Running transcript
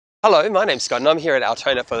Hello, my name's Scott and I'm here at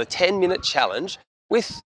Altona for the 10-minute challenge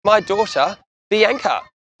with my daughter, Bianca.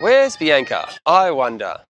 Where's Bianca? I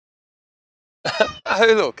wonder.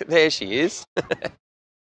 Oh, look, there she is.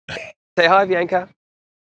 Say hi, Bianca.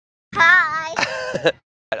 Hi.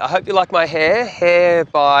 I hope you like my hair. Hair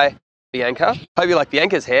by Bianca. Hope you like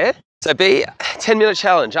Bianca's hair. So B, 10-minute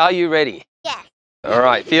challenge. Are you ready? Yes. All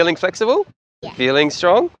right. Feeling flexible? Yes. Feeling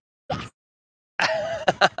strong? Yes.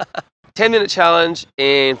 10-minute challenge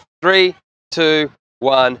in 3, 2,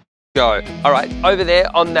 1, go. All right, over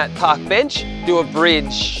there on that park bench, do a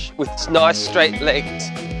bridge with nice straight legs.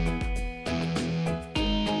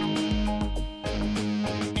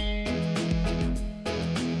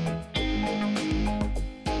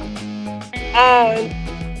 And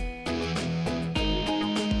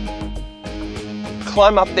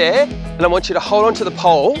climb up there, and I want you to hold on to the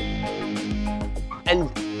pole and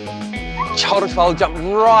hold on to the pole, jump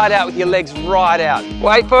right out with your legs right out.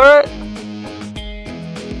 Wait for it.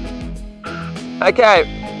 Okay.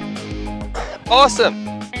 Awesome.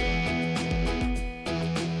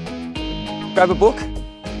 Grab a book,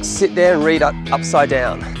 sit there and read upside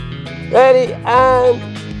down. Ready, and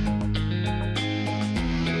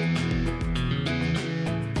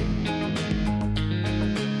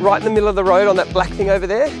right in the middle of the road on that black thing over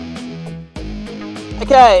there.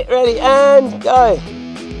 Okay, ready, and go.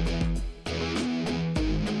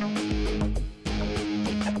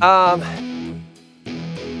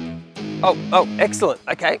 Oh, excellent,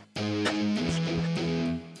 okay.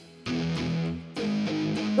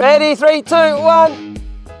 Ready, 3, 2, 1.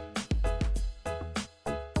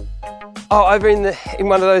 Oh, over in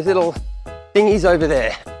one of those little thingies over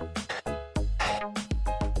there.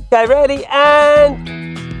 Okay, ready, and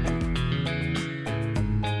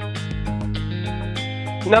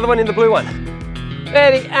another one in the blue one.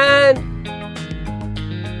 Ready, and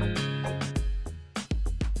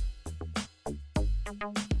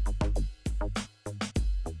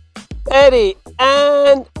ready,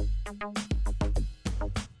 and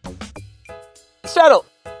straddle.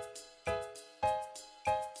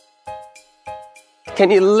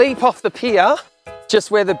 Can you leap off the pier,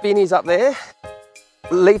 just where the bin is up there?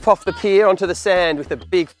 Leap off the pier onto the sand with a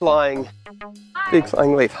big flying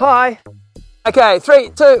leap. Hi. Okay, 3,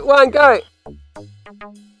 2, 1, go.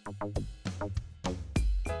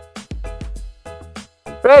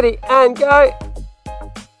 Ready, and go.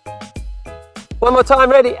 One more time,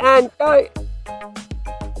 ready, and go.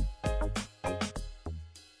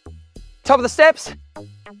 Top of the steps,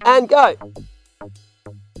 and go.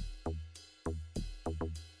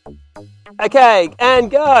 Okay, and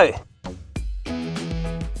go.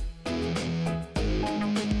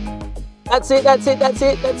 That's it, that's it, that's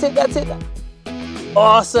it, that's it, that's it.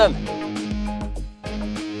 Awesome.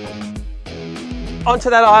 Onto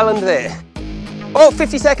that island there. Oh,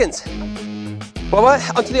 50 seconds. What?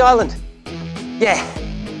 Onto the island. Yeah.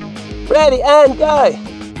 Ready, and go.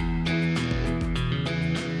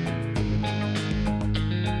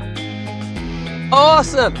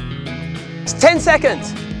 Awesome. It's 10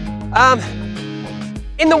 seconds.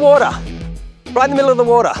 In the water. Right in the middle of the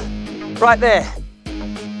water. Right there.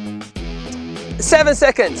 7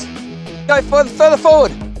 seconds. Go further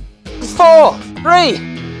forward. 4,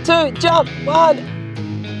 3, 2, jump. 1.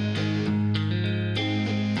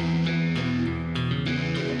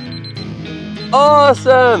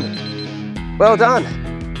 Awesome! Well done.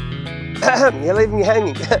 You're leaving me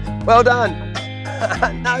hanging. Well done.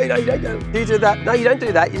 No, you don't do that. No, you don't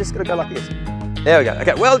do that. You just got to go like this. There we go.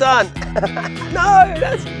 Okay, well done. No,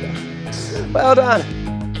 that's... Well done.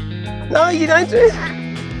 No, you don't do that.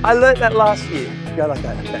 I learnt that last year. Go like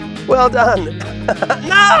that. Okay. Well done.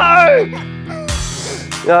 No!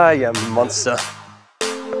 Oh, you monster.